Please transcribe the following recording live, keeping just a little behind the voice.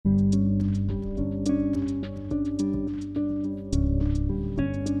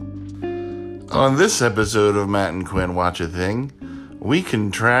On this episode of Matt and Quinn Watch a Thing, we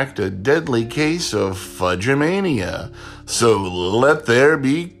contract a deadly case of fudgemania. So let there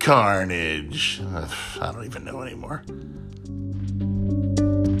be carnage. I don't even know anymore.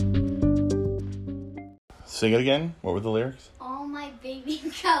 Sing it again. What were the lyrics? All my baby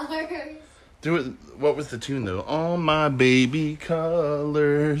colors. Do it. What was the tune though? All my baby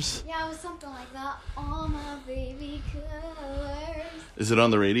colors. Yeah, it was something like that. All my baby colors. Is it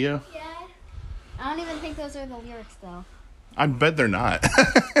on the radio? Yeah. I don't even think those are the lyrics though. I bet they're not. Look,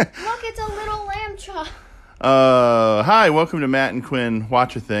 it's a little lamb chop. Hi, welcome to Matt and Quinn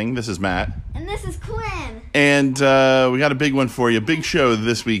Watch a Thing. This is Matt. And this is Quinn. And we got a big one for you, big show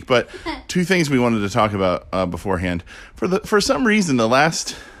this week. But two things we wanted to talk about beforehand. For some reason, I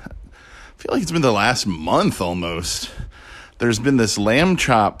feel like it's been the last month almost. There's been this lamb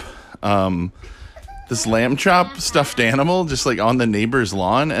chop stuffed animal just like on the neighbor's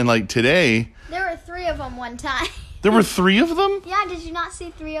lawn, and like today There were 3 of them one time. there were 3 of them. Yeah, did you not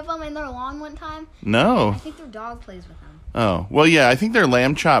see 3 of them in their lawn one time? No. I think their dog plays with them. Oh well, yeah. I think they're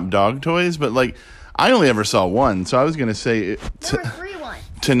lamb chop dog toys, but like I only ever saw one, so I was gonna say There were 3 ones.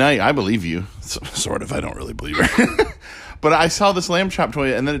 tonight. I believe you, sort of. I don't really believe her. But I saw this lamb chop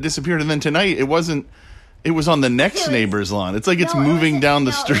toy, and then it disappeared. And then tonight, it wasn't. It was on the next neighbor's lawn. It's like it's moving down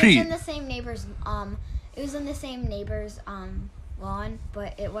the street. It was in the same neighbor's. It was in the same neighbor's lawn,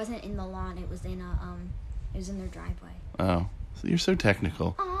 but it wasn't in the lawn. It was in It was in their driveway. Oh, so you're so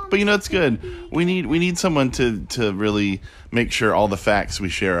technical. But you know it's good. We need someone to really make sure all the facts we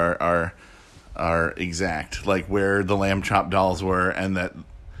share are exact, like where the lamb chop dolls were, and that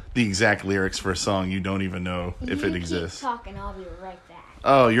the exact lyrics for a song you don't even know if it exists. Keep talking, I'll be right back.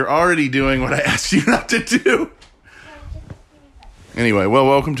 Oh, you're already doing what I asked you not to do. Anyway, well,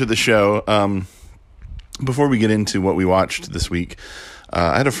 welcome to the show. Before we get into what we watched this week,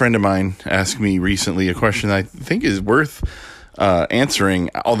 I had a friend of mine ask me recently a question I think is worth answering,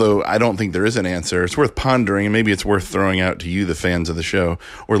 although I don't think there is an answer. It's worth pondering, and maybe it's worth throwing out to you, the fans of the show,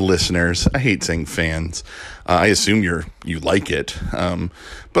 or listeners. I hate saying fans. I assume you like it.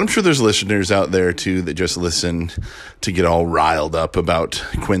 But I'm sure there's listeners out there, too, that just listen to get all riled up about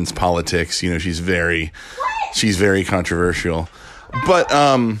Quinn's politics. You know, she's very controversial. But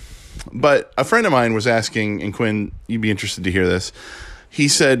a friend of mine was asking, and Quinn, you'd be interested to hear this. He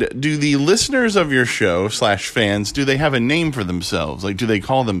said, do the listeners of your show / fans, do they have a name for themselves? Like, do they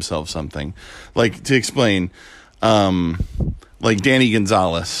call themselves something? Like, to explain, like Danny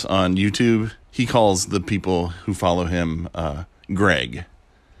Gonzalez on YouTube, he calls the people who follow him Greg.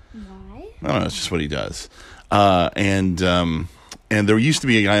 Why? I don't know, it's just what he does. And there used to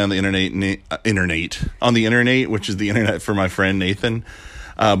be a guy on the internet, which is the internet for my friend Nathan.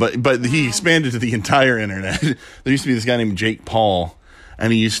 But he expanded to the entire internet. There used to be this guy named Jake Paul. And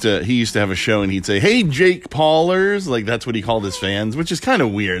he used to have a show, and he'd say, "Hey, Jake Paulers," like that's what he called his fans, which is kind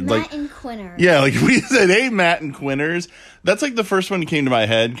of weird. Matt and Quinners. Yeah, like if we said, "Hey, Matt and Quinners," that's like the first one that came to my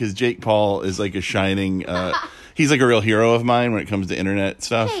head because Jake Paul is like a shining. He's like a real hero of mine when it comes to internet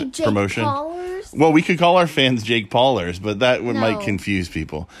stuff, Hey, Jake promotion. Paulers. Well, we could call our fans Jake Paulers, but that might confuse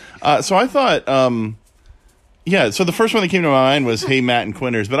people. So I thought, so the first one that came to my mind was, "Hey, Matt and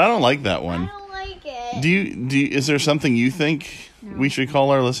Quinners," but I don't like that one. I don't like it. Do you? Is there something you think we should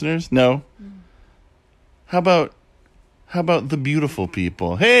call our listeners? No. How about the beautiful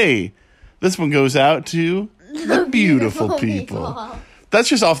people? Hey, this one goes out to the beautiful people. That's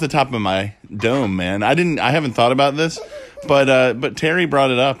just off the top of my dome, man. I haven't thought about this, but Terry brought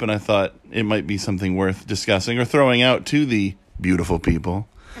it up, and I thought it might be something worth discussing or throwing out to the beautiful people.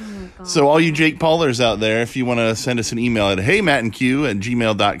 So all you Jake Paulers out there, if you want to send us an email at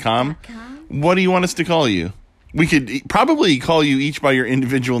heymattandq@gmail.com, what do you want us to call you? We could probably call you each by your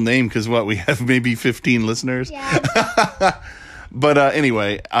individual name because we have maybe 15 listeners. Yeah. But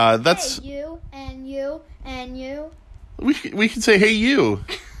anyway, that's... Hey, you, and you, and you. We could say, hey, you.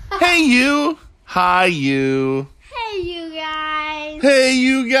 Hey, you. Hi, you. Hey, you guys. Hey,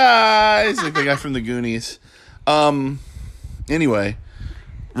 you guys. Like the guy from the Goonies. Anyway,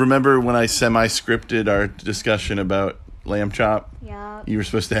 remember when I semi-scripted our discussion about lamb chop? Yeah. You were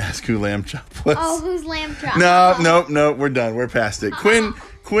supposed to ask who lamb chop was. Oh, who's lamb chop? No, we're done. We're past it. Quinn,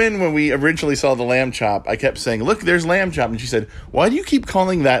 when we originally saw the lamb chop, I kept saying, look, there's lamb chop. And she said, why do you keep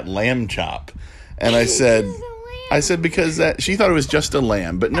calling that lamb chop? And I said, because she thought it was just a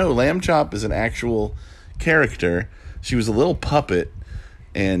lamb. But no, lamb chop is an actual character. She was a little puppet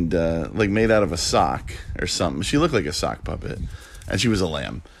and like made out of a sock or something. She looked like a sock puppet. And she was a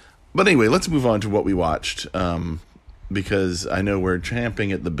lamb. But anyway, let's move on to what we watched. Because I know we're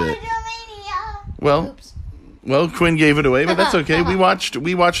champing at the bit. Well, Well, Quinn gave it away, but that's okay. We watched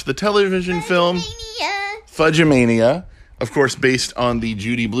the television film Fudgemania, of course, based on the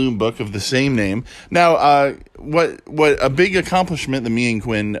Judy Blume book of the same name. Now, what a big accomplishment that me and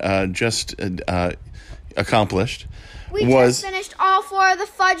Quinn just accomplished. We just finished all 4 of the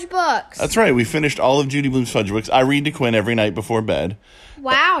Fudge books. That's right. We finished all of Judy Blume's Fudge books. I read to Quinn every night before bed.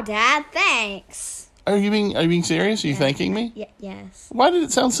 Wow, Dad, thanks. Are you being serious? Are you thanking me? Yes. Why did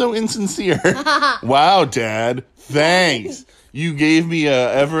it sound so insincere? Wow, Dad, thanks. You gave me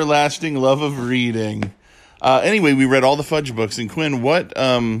a everlasting love of reading. Anyway, we read all the Fudge books. And Quinn, what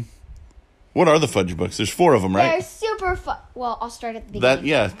are the Fudge books? There's 4 of them, right? They're super fun. Well, I'll start at the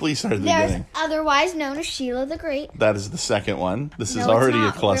beginning. Please start at the There's beginning. otherwise known as Sheila the Great. That is the second one. This No, is it's already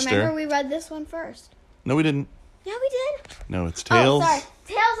not. a cluster. Remember, we read this one first. No, we didn't. Yeah, we did. No, it's Tales. Oh, sorry.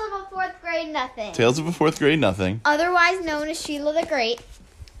 Tales of a 4th Grade Nothing. Tales of a 4th Grade Nothing. Otherwise known as Sheila the Great,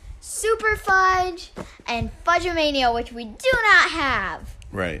 Super Fudge, and Fudgemania, which we do not have.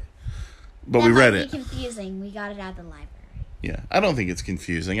 Right. But That we read might it. be confusing. We got it at the library. Yeah. I don't think it's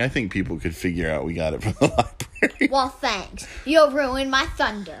confusing. I think people could figure out we got it from the library. Well, thanks. You'll ruin my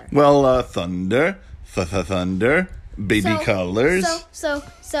thunder. Well, thunder, thunder, baby colors. So,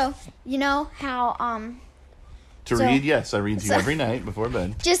 you know how, To read, yes, I read to you every night before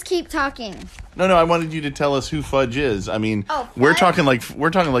bed. just keep talking. No, I wanted you to tell us who Fudge is. I mean, we're Fudge? talking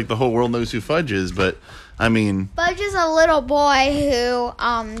like the whole world knows who Fudge is, but I mean, Fudge is a little boy who,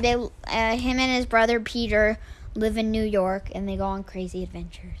 him and his brother Peter live in New York, and they go on crazy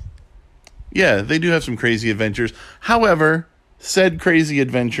adventures. yeah, they do have some crazy adventures. However, said crazy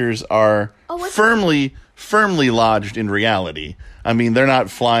adventures are firmly lodged in reality. I mean, they're not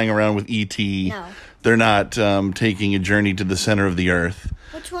flying around with E.T. No. They're not taking a journey to the center of the earth.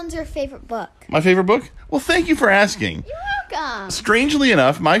 Which one's your favorite book? My favorite book? Well, thank you for asking. You're welcome. Strangely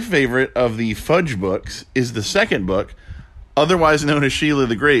enough, my favorite of the Fudge books is the second book, otherwise known as Sheila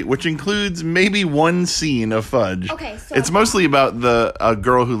the Great, which includes maybe one scene of Fudge. Okay, so it's mostly about a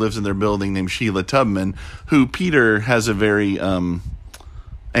girl who lives in their building named Sheila Tubman, who Peter has a very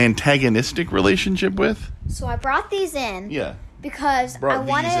antagonistic relationship with. So I brought these in. Yeah. Because Brought I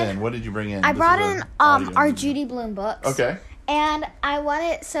wanted. these in. What did you bring in? I This brought is in audio our medium. Judy Blume books. Okay. And I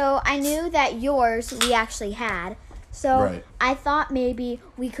wanted, so I knew that yours we actually had. So Right. I thought maybe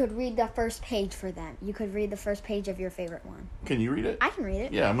we could read the first page for them. You could read the first page of your favorite one. Can you read it? I can read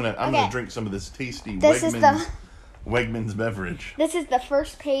it. Yeah, I'm gonna Okay. drink some of this tasty This is Wegmans beverage. This is the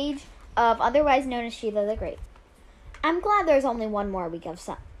first page of otherwise known as Sheila the Great. I'm glad there's only one more week of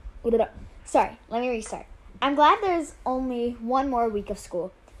Sorry, let me restart. I'm glad there's only one more week of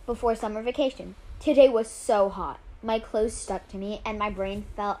school before summer vacation. Today was so hot. My clothes stuck to me and my brain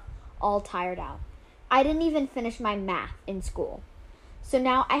felt all tired out. I didn't even finish my math in school. So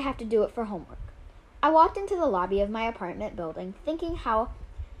now I have to do it for homework. I walked into the lobby of my apartment building thinking how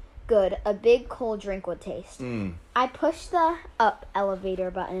good a big cold drink would taste. I pushed the up elevator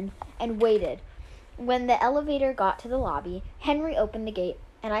button and waited. When the elevator got to the lobby, Henry opened the gate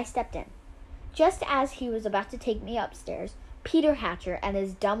and I stepped in. Just as he was about to take me upstairs, Peter Hatcher and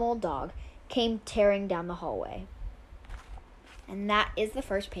his dumb old dog came tearing down the hallway. And that is the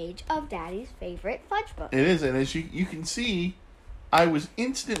first page of Daddy's favorite Fudge book. It is, and as you can see, I was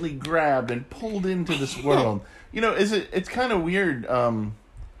instantly grabbed and pulled into this world. You know, it's kind of weird.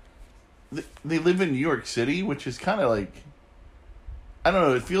 They live in New York City, which is kind of like, I don't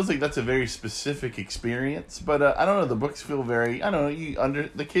know, it feels like that's a very specific experience, but I don't know, the books feel very, I don't know,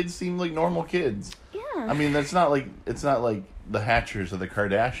 the kids seem like normal kids. Yeah. I mean, it's not like the Hatchers or the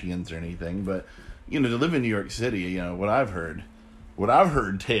Kardashians or anything, but, you know, to live in New York City, you know, what I've heard,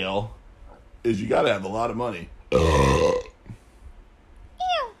 Tale, is you gotta have a lot of money.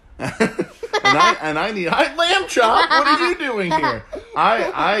 and I need lamb chop. What are you doing here?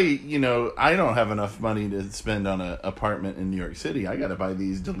 I don't have enough money to spend on an apartment in New York City. I gotta buy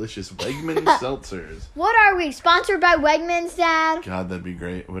these delicious Wegmans seltzers. What are we? Sponsored by Wegmans, Dad? God, that'd be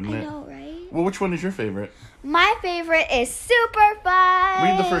great, wouldn't it? I know, right? Well, which one is your favorite? My favorite is Super Fudge.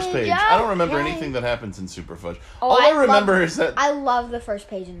 Read the first page. I don't remember Okay. anything that happens in Super Fudge. Oh, All I remember is that I love the first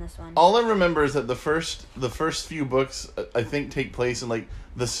page in this one. all I remember is that the first few books I think take place in like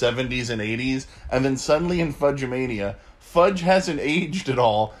the 70s and 80s, and then suddenly in Fudgemania, Fudge hasn't aged at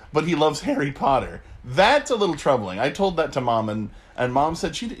all, but he loves Harry Potter. That's a little troubling. I told that to Mom, and Mom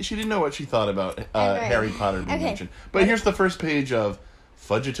said she didn't know what she thought about Harry Potter being mentioned. But here's the first page of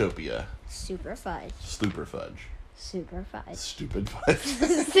Fudgetopia. Super Fudge. Super Fudge. Super Fudge. Stupid Fudge.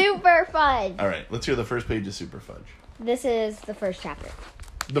 Super Fudge. All right, let's hear the first page of Super Fudge. This is the first chapter.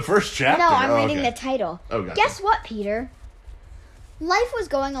 The first chapter? No, I'm Oh, reading okay. the title. Oh, gotcha. Guess what, Peter? Life was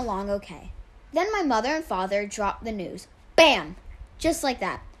going along okay. Then my mother and father dropped the news. Bam! Just like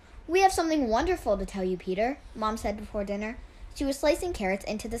that. We have something wonderful to tell you, Peter, Mom said before dinner. She was slicing carrots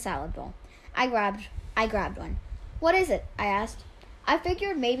into the salad bowl. I grabbed one. What is it? I asked. I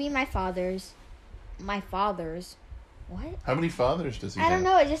figured maybe my father's... What? How many fathers does he I have? don't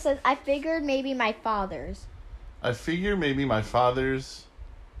know. It just says, I figured maybe my father's. I figure maybe my father's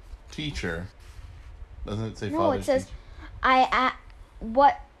teacher. Doesn't it say No, father's it says, teacher?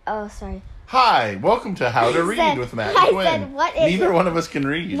 what? Oh, sorry. Hi, welcome to How to I Read said- with Matt I and Quinn. said, what is Neither it? one of us can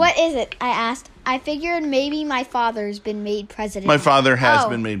read. What is it? I asked. I figured maybe my father's been made president. My father has Oh,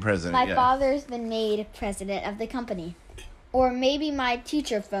 been made president. My yeah. father's been made president of the company. Or maybe my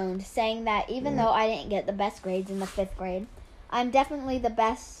teacher phoned saying that even though I didn't get the best grades in the 5th grade, I'm definitely the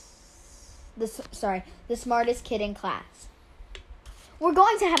smartest kid in class. We're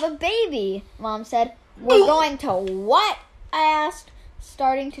going to have a baby, Mom said. We're going to what? I asked,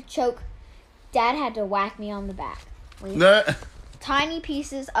 starting to choke. Dad had to whack me on the back. Tiny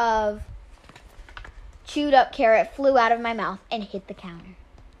pieces of chewed up carrot flew out of my mouth and hit the counter.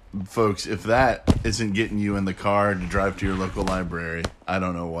 Folks, if that isn't getting you in the car to drive to your local library, I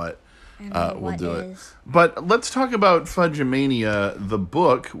don't know what. We'll do it. But let's talk about Fudgemania, the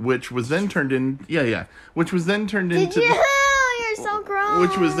book, which was then turned in. Which was then turned into. You're so gross.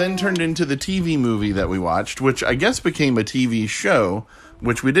 Which was then turned into the TV movie that we watched, which I guess became a TV show,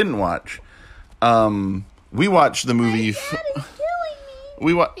 which we didn't watch. We watched the movie.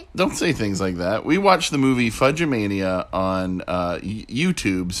 Don't say things like that. We watched the movie Fudgemania on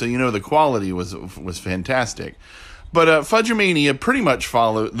YouTube, so you know the quality was fantastic. But Fudgemania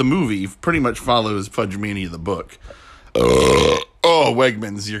the movie pretty much follows Fudgemania the book. Oh,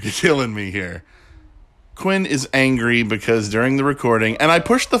 Wegmans, you're killing me here. Quinn is angry because during the recording, and I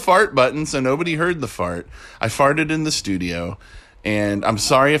pushed the fart button so nobody heard the fart. I farted in the studio, and I'm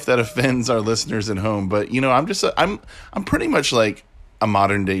sorry if that offends our listeners at home, but you know, I'm pretty much like a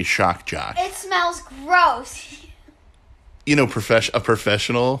modern day shock jock. It smells gross. You know, a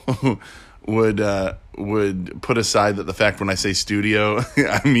professional would put aside that the fact when I say studio,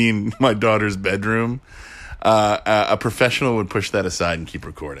 I mean my daughter's bedroom. A professional would push that aside and keep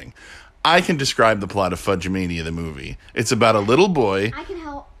recording. I can describe the plot of Fudgemania, the movie. It's about a little boy. I can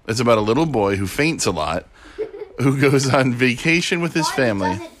help. It's about a little boy who faints a lot, who goes on vacation with his family.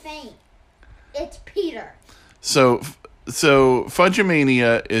 Doesn't faint. It's Peter. So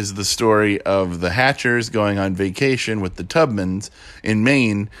Fudgemania is the story of the Hatchers going on vacation with the Tubmans in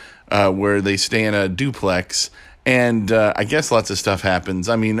Maine, where they stay in a duplex, and I guess lots of stuff happens.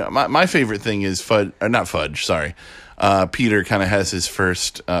 I mean, my favorite thing is Peter kind of has his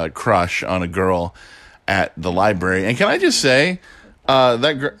first crush on a girl at the library, and can I just say,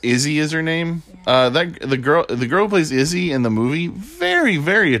 Izzy is her name. Yeah. The girl who plays Izzy in the movie, very,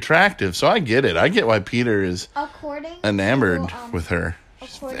 very attractive. So I get it. I get why Peter is enamored with her.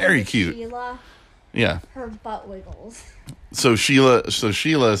 She's very cute. Sheila, yeah. Her butt wiggles. So Sheila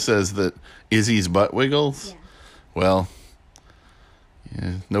says that Izzy's butt wiggles. Yeah. Well,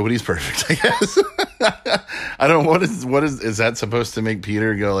 yeah, nobody's perfect, I guess. I don't know what is that supposed to make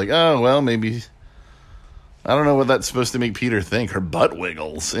Peter go like, oh well, maybe. I don't know what that's supposed to make Peter think. Her butt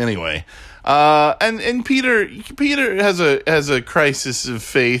wiggles. Anyway, and Peter has a crisis of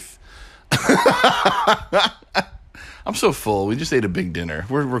faith. I'm so full. We just ate a big dinner.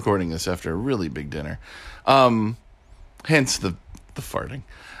 We're recording this after a really big dinner. Hence the farting.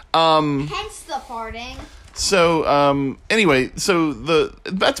 Hence the farting. So anyway,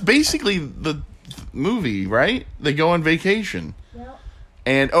 that's basically the movie, right? They go on vacation. Yep.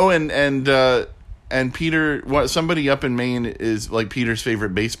 And Peter, somebody up in Maine is like Peter's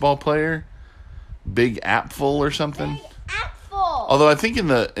favorite baseball player, Big Apfel or something. Big Apfel. Although I think in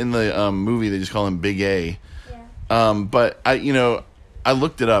the movie they just call him Big A. Yeah. But I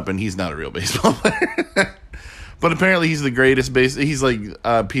looked it up and he's not a real baseball player. But apparently he's the greatest he's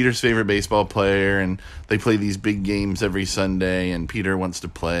like Peter's favorite baseball player, and they play these big games every Sunday, and Peter wants to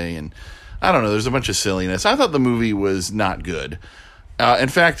play, and I don't know, there's a bunch of silliness. I thought the movie was not good. In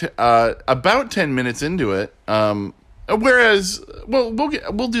fact, about 10 minutes into it, we'll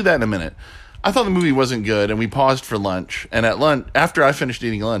do that in a minute. I thought the movie wasn't good, and we paused for lunch. And at lunch, after I finished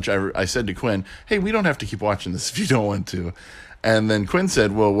eating lunch, I said to Quinn, "Hey, we don't have to keep watching this if you don't want to." And then Quinn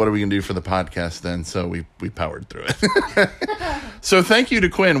said, "Well, what are we going to do for the podcast then?" So we powered through it. So thank you to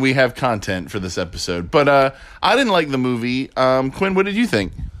Quinn. We have content for this episode. But I didn't like the movie. Quinn, what did you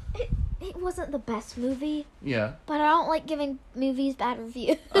think? It wasn't the best movie. Yeah. But I don't like giving movies bad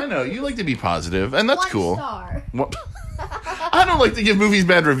reviews. I know. You like to be positive, and that's cool. 1 star. What? I don't like to give movies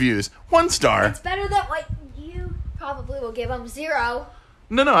bad reviews. 1 star. It's better than what you probably will give them 0.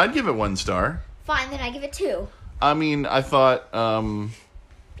 No, I'd give it 1 star. Fine, then I give it 2. I mean, I thought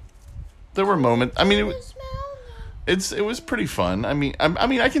there were moments. I mean, it was pretty fun. I mean,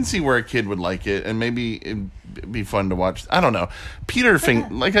 I can see where a kid would like it, and maybe it'd be fun to watch. I don't know. Peter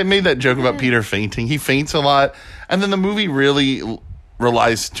like I made that joke about Peter fainting. He faints a lot, and then the movie really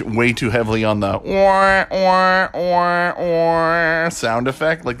relies way too heavily on the sound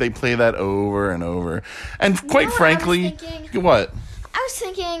effect. Like they play that over and over. And quite frankly, what? I was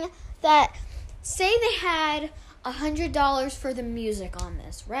thinking that say they had $100 for the music on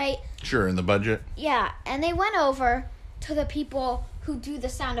this, right? Sure, in the budget. Yeah, and they went over to the people who do the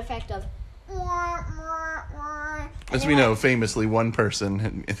sound effect of. As we know, famously, one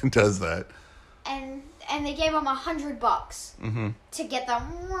person does that. And they gave them $100 to get the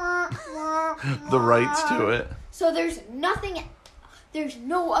rights to it. So there's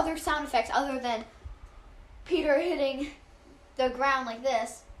no other sound effects other than Peter hitting the ground like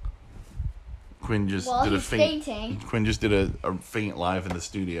this. Quinn just did a faint. Fainting. Quinn just did a faint live in the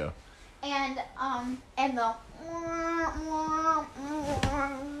studio. And the.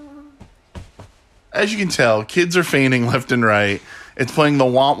 As you can tell, kids are fainting left and right. It's playing the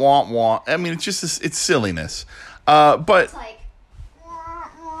womp womp womp. I mean, it's just it's silliness. But it's like.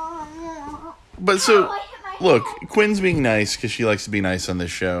 But so look, Quinn's being nice because she likes to be nice on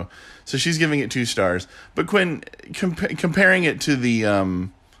this show, so she's giving it 2 stars. But Quinn, comparing it to the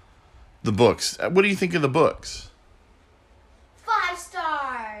books, what do you think of the books? 5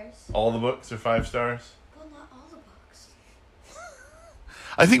 stars. All the books are 5 stars? Well, not all the books.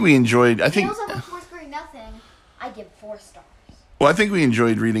 I think we enjoyed. Tales of the Fourth Grade Nothing, I give 4 stars. Well, I think we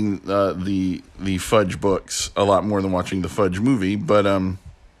enjoyed reading the Fudge books a lot more than watching the Fudge movie. But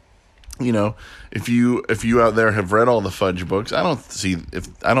you know, if you out there have read all the Fudge books, I don't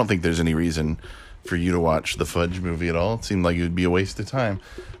think there's any reason for you to watch the Fudge movie at all. It seemed like it would be a waste of time.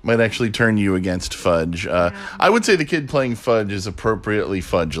 Might actually turn you against Fudge. I would say the kid playing Fudge is appropriately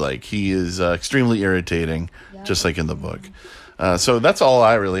Fudge-like. He is extremely irritating, just like in the book. So that's all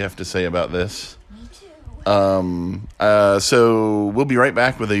I really have to say about this. Me too. So we'll be right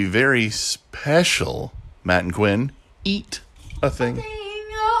back with a very special Matt and Quinn Eat a Thing.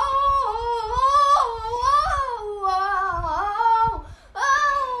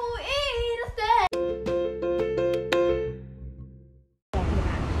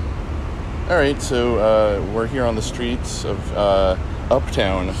 All right, so we're here on the streets of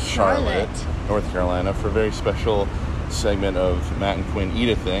Uptown Charlotte, North Carolina, for a very special segment of Matt and Quinn Eat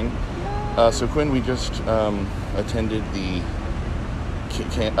a Thing. So Quinn, we just attended the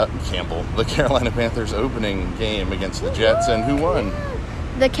the Carolina Panthers opening game against the Jets, and who won?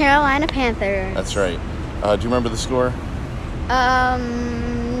 The Carolina Panthers. That's right. Do you remember the score?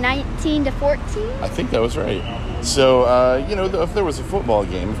 19-14. I think that was right. So, if there was a football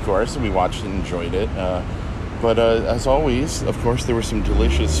game, of course, we watched and enjoyed it. But as always, of course, there was some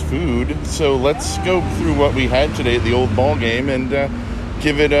delicious food. So let's go through what we had today at the old ball game and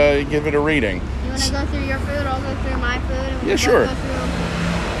give it a rating. You want to go through your food? I'll go through my food. And yeah, sure.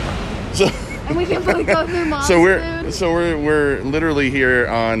 And we can both go through Mom's food. So we're literally here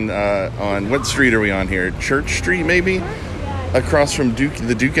on what street are we on here? Church Street, maybe? Across from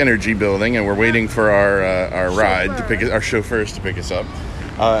the Duke Energy building, and we're waiting for our ride to pick our chauffeurs to pick us up.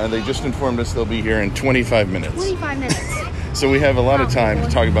 And they just informed us they'll be here in 25 minutes. 25 minutes. So we have a lot of time to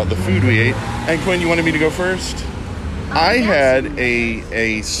talk about the food we ate. And Quinn, you wanted me to go first? I had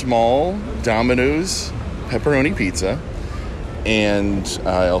a small Domino's pepperoni pizza, and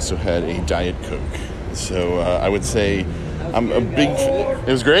I also had a Diet Coke. So I would say I'm a big.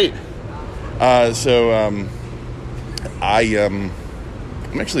 It was great. I'm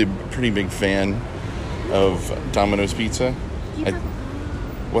actually a pretty big fan of Domino's Pizza.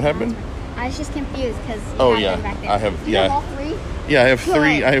 What happened? I was just confused because I have all 3. Yeah, I have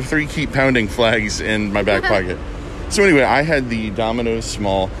 3. I have 3 keep pounding flags in my back pocket. So anyway, I had the Domino's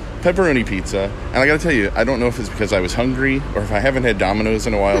small pepperoni pizza, and I got to tell you, I don't know if it's because I was hungry or if I haven't had Domino's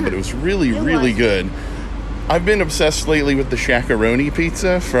in a while, but it was really, really good. I've been obsessed lately with the Shaq-a-Roni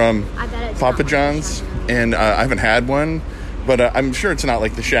pizza from Papa John's, and I haven't had one, but I'm sure it's not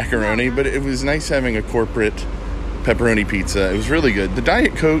like the Shaq-a-Roni, but it was nice having a corporate pepperoni pizza. It was really good. The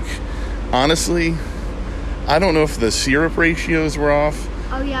Diet Coke, honestly, I don't know if the syrup ratios were off.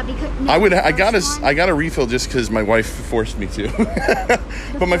 Oh yeah, because I got a refill just because my wife forced me to.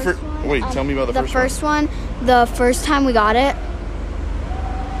 But my first wait, tell me about the first one. The first time we got it,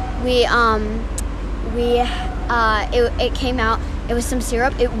 it came out. It was some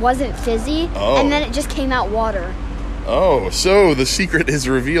syrup. It wasn't fizzy, and then it just came out water. Oh, so the secret is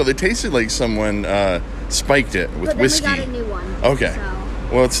revealed. It tasted like someone spiked it with whiskey. But then we got a new one. Okay.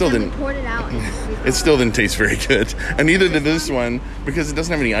 Well, it still Then didn't. we poured it out. It still didn't taste very good, and neither did this one because it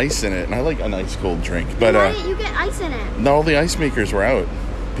doesn't have any ice in it. And I like a nice cold drink, but Why didn't you get ice in it? all the ice makers were out.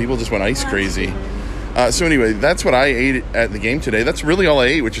 People just went ice crazy. So anyway, that's what I ate at the game today. That's really all I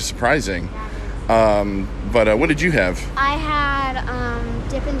ate, which is surprising. But what did you have? I had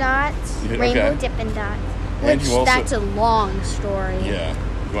Dippin' Dots, You did? Rainbow Okay. Dippin' Dots. And Which, you also- that's a long story. Yeah.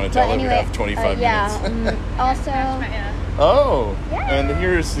 You want to But tell them anyway, we have 25 minutes? Also, Oh, Yeah. and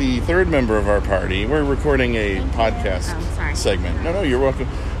here's the third member of our party. We're recording a podcast sorry. segment. No, you're welcome.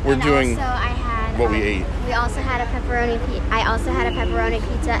 We're and doing also I had what we ate. We also had a pepperoni. I also had a pepperoni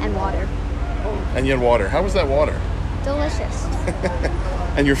pizza and water. And you had water. How was that water? Delicious.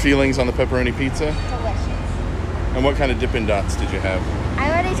 And your feelings on the pepperoni pizza? Delicious. And what kind of Dippin' Dots did you have? I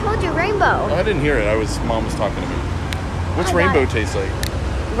already told you rainbow. Oh, I didn't hear it. Mom was talking to me. What's I got rainbow it. taste like?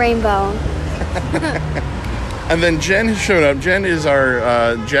 Rainbow. And then Jen has showed up. Jen is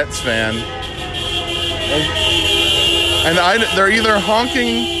our Jets fan. And they're either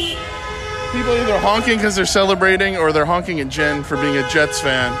honking, people either honking because they're celebrating, or they're honking at Jen for being a Jets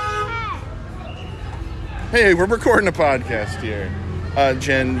fan. Hey, we're recording a podcast here.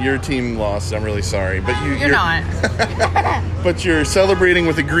 Jen, your team lost. I'm really sorry. But You're not. But you're celebrating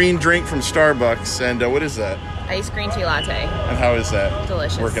with a green drink from Starbucks. And what is that? Iced green tea latte. And how is that?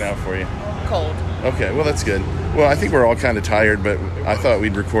 Delicious. Working out for you? Cold. Okay, well, that's good. Well, I think we're all kind of tired, but I thought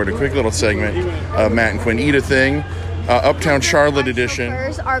we'd record a quick little segment of Matt and Quinn Eat a Thing, Uptown Charlotte edition.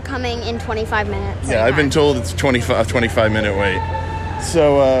 Chauffeurs are coming in 25 minutes. Yeah, I've been told it's a 25-minute wait.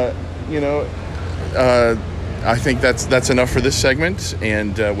 So, I think that's enough for this segment,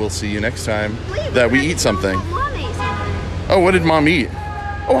 and we'll see you next time that we eat something. Mom ate something. Oh, what did Mom eat?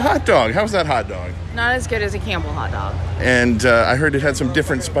 Oh, hot dog. How's that hot dog? Not as good as a Campbell hot dog. And I heard it had some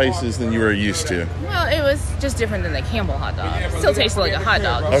different spices than you were used to. Well, it was just different than the Campbell hot dog. It still tasted like a hot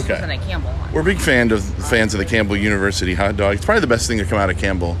dog. It just Okay. wasn't a Campbell hot dog. We're big fans of the Campbell University hot dog. It's probably the best thing to come out of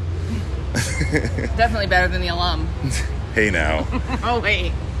Campbell. Definitely better than the alum. Hey now, Oh,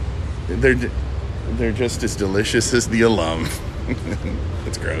 wait. they're just as delicious as the alum.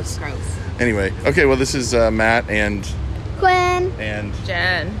 It's gross. Gross. Anyway, okay. Well, this is Matt and Quinn.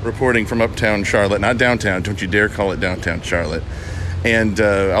 Jen. reporting from Uptown Charlotte, not downtown. Don't you dare call it downtown Charlotte. And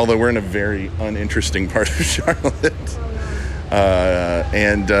although we're in a very uninteresting part of Charlotte,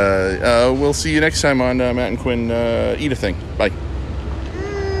 we'll see you next time on Matt and Quinn Eat a Thing. Bye.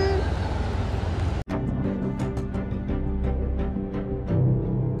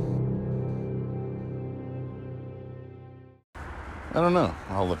 I don't know.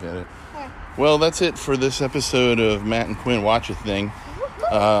 I'll look at it. Well, that's it for this episode of Matt and Quinn Watch a Thing.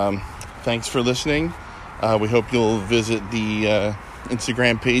 Thanks for listening. We hope you'll visit the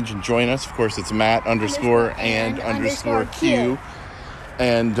Instagram page and join us. Of course, it's Matt_and_Q.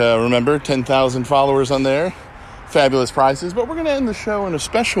 And remember, 10,000 followers on there. Fabulous prizes. But we're going to end the show in a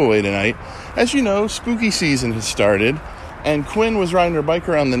special way tonight. As you know, spooky season has started. And Quinn was riding her bike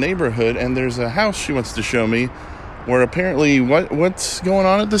around the neighborhood. And there's a house she wants to show me where apparently, what's going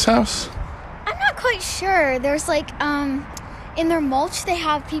on at this house? I'm not quite sure. There's like, in their mulch, they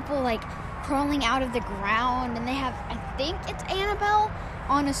have people like crawling out of the ground, and they have, I think it's Annabelle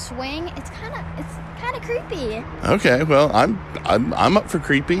on a swing. It's kind of creepy. Okay, well, I'm up for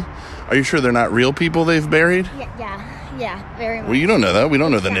creepy. Are you sure they're not real people they've buried? Yeah, very much. Well, you don't know that. We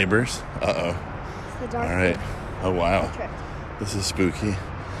don't know the neighbors. Uh-oh. It's the dark All right. Oh, wow. trip. This is spooky.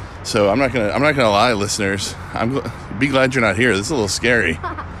 So I'm not gonna lie, listeners. Be glad you're not here. This is a little scary.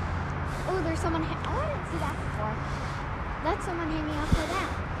 Oh, there's someone. I didn't see that before. That's someone hanging upside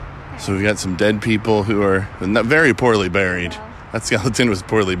down. So we got some dead people who are not very poorly buried. That skeleton was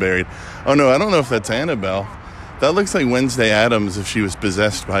poorly buried. Oh no, I don't know if that's Annabelle. That looks like Wednesday Addams if she was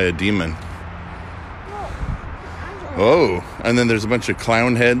possessed by a demon. Oh, and then there's a bunch of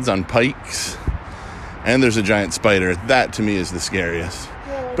clown heads on pikes. And there's a giant spider. That to me is the scariest.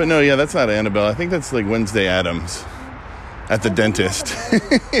 But no, yeah, that's not Annabelle. I think that's like Wednesday Addams at the dentist. I was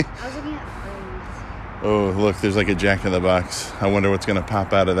looking at birds. Oh, look, there's like a Jack-in-the-Box. I wonder what's going to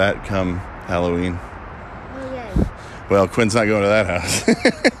pop out of that come Halloween. Oh, yay. Well, Quinn's not going to that house.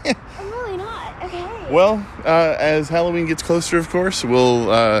 I'm really not. Okay. Well, as Halloween gets closer, of course, we'll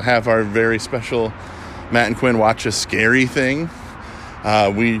have our very special Matt and Quinn Watch a Scary Thing.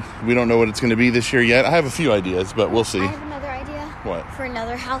 We don't know what it's going to be this year yet. I have a few ideas, but we'll see. I have another idea. What? For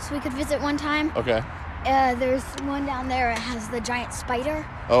another house we could visit one time. Okay. There's one down there. It has the giant spider.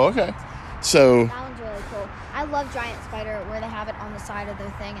 Oh, okay. So, That one's really cool. I love giant spider where they have it on the side of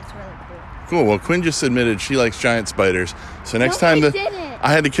their thing. It's really cool. cool. Well, Quinn just admitted she likes giant spiders. So next No, time I didn't.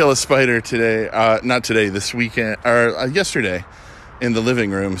 I had to kill a spider today. Not today, this weekend or yesterday. in the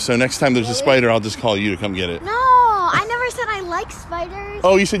living room. So next time there's a spider, I'll just call you to come get it. No, I never said I like spiders.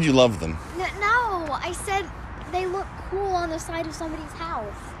 Oh, you said you love them. No, I said they look cool on the side of somebody's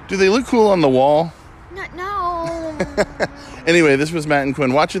house. Do they look cool on the wall? No. Anyway, this was Matt and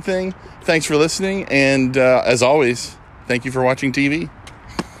Quinn Watch a Thing. Thanks for listening. And as always, thank you for watching TV.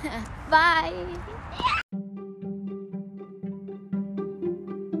 Bye.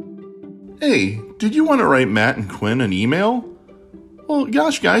 Hey, did you want to write Matt and Quinn an email? Well,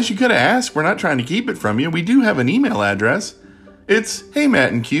 gosh, guys, you could have asked. We're not trying to keep it from you. We do have an email address. It's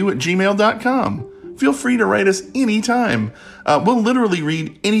heymattandq@gmail.com. Feel free to write us anytime. We'll literally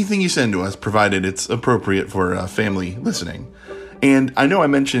read anything you send to us, provided it's appropriate for family listening. And I know I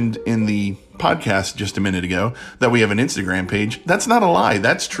mentioned in the podcast just a minute ago that we have an Instagram page. That's not a lie.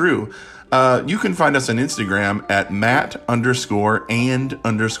 That's true. You can find us on Instagram at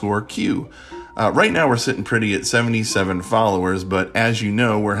Matt_and_Q. Right now we're sitting pretty at 77 followers, but as you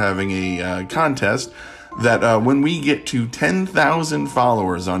know, we're having a contest that when we get to 10,000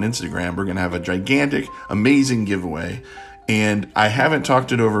 followers on Instagram, we're going to have a gigantic, amazing giveaway. And I haven't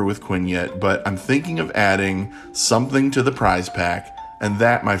talked it over with Quinn yet, but I'm thinking of adding something to the prize pack, and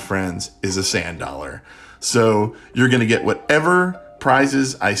that, my friends, is a sand dollar. So you're going to get whatever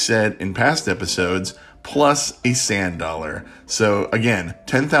prizes I said in past episodes, plus a sand dollar. So again,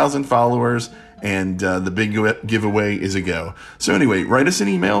 10,000 followers, and the big giveaway is a go. So anyway, write us an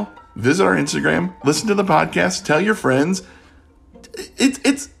email, visit our Instagram, listen to the podcast, tell your friends.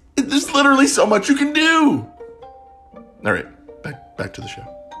 There's literally so much you can do. All right, back to the show.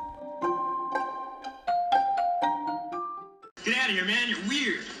 Get out of here, man. You're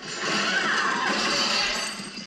weird.